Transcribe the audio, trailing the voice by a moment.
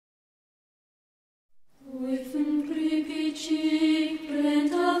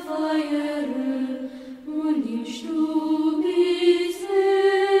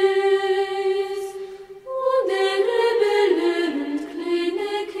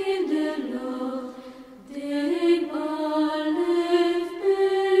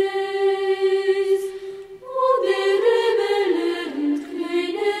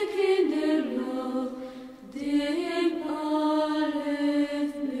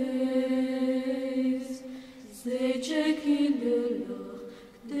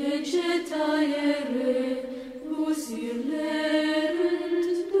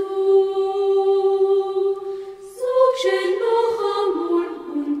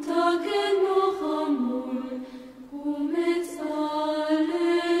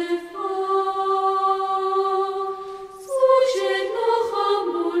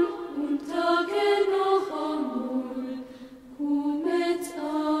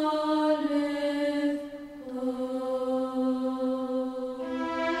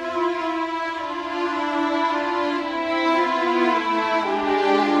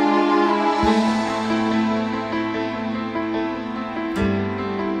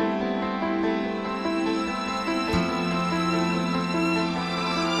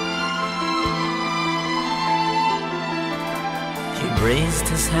raised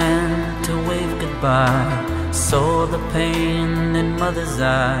his hand to wave goodbye, saw the pain in mother's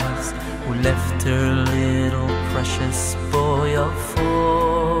eyes, who left her little precious boy of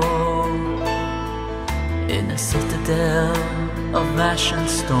 4 in a citadel of ash and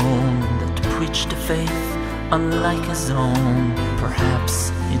stone that preached a faith unlike his own. Perhaps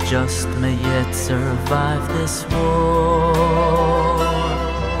he just may yet survive this war.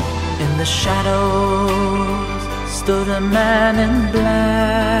 In the shadows stood a man in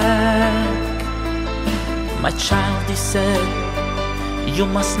black. My child, he said, you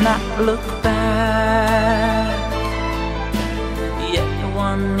must not look back. Yet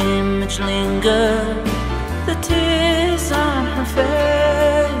one image lingered, the tears on her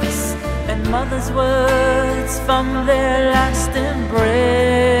face, and mother's words from their last embrace.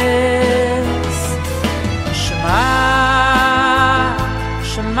 Shema,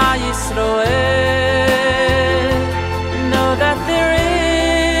 Shema Yisroel, know that there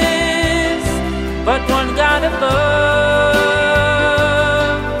is but one God above.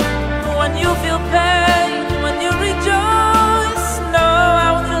 When you feel pain, when you rejoice, know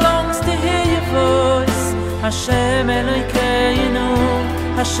how it longs to hear your voice. Hashem Elokeinu,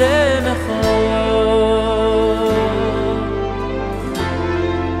 Hashem Echad.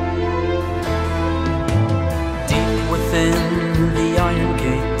 Deep within the iron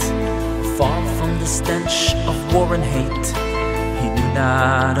gate, far from the stench of war and hate, he knew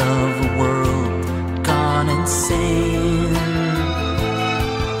not of a world gone insane.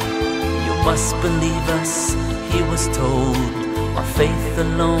 You must believe us, he was told, our faith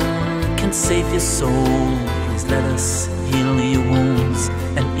alone can save your soul. Please let us heal your wounds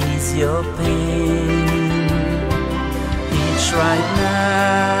and ease your pain. He tried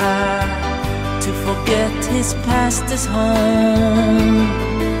not to forget his past, his home,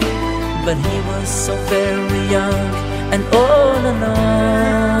 but he was so very young and all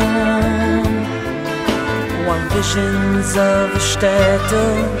alone. While visions of a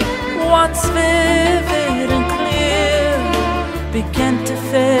shtetl, once vivid and clear, began to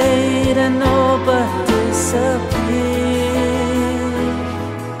fade and all but disappear.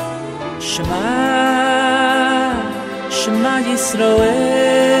 Shema, Shema Yisroel,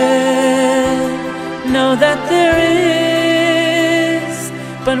 know that there is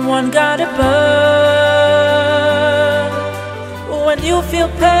but one God above. When you feel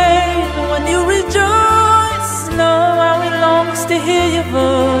pain, when you rejoice, know how it longs to hear your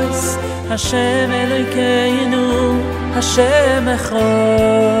voice. Hashem Elokeinu, Hashem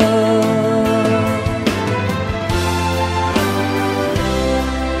Echad.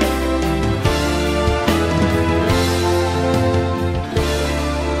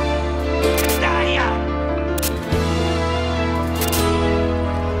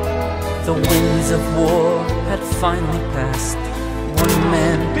 The winds of war had finally passed. One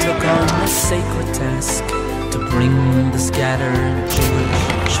man took on the sacred task to bring the scattered Jewish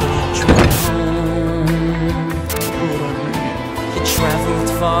children home. He traveled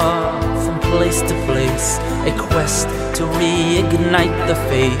far from place to place, a quest to reignite the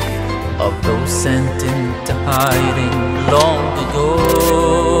faith of those sent into hiding long ago.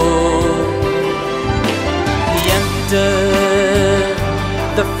 He entered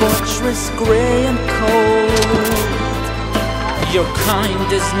the fortress grey and cold. Your kind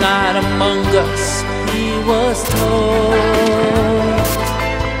is not among us, he was told.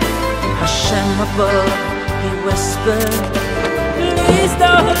 Hashem above, he whispered, please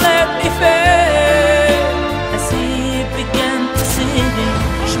don't let me fail. As he began to sing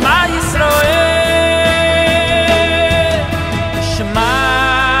Shema Yisroel, Shema,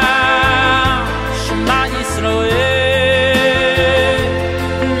 Shema Yisroel.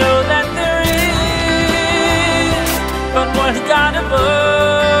 God above.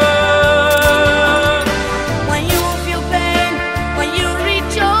 When you feel pain, when you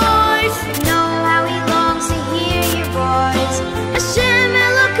rejoice, know how he longs to hear your voice. Hashem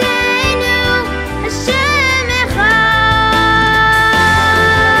Elokeinu, Hashem Echad.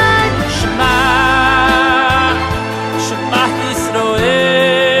 Shema, Shema Yisroel,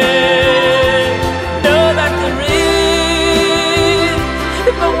 know that there is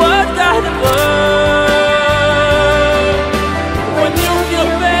but one God above.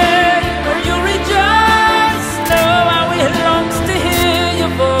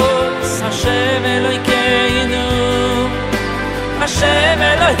 Hashem Elokeinu, Hashem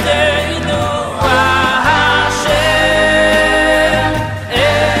Elokeinu.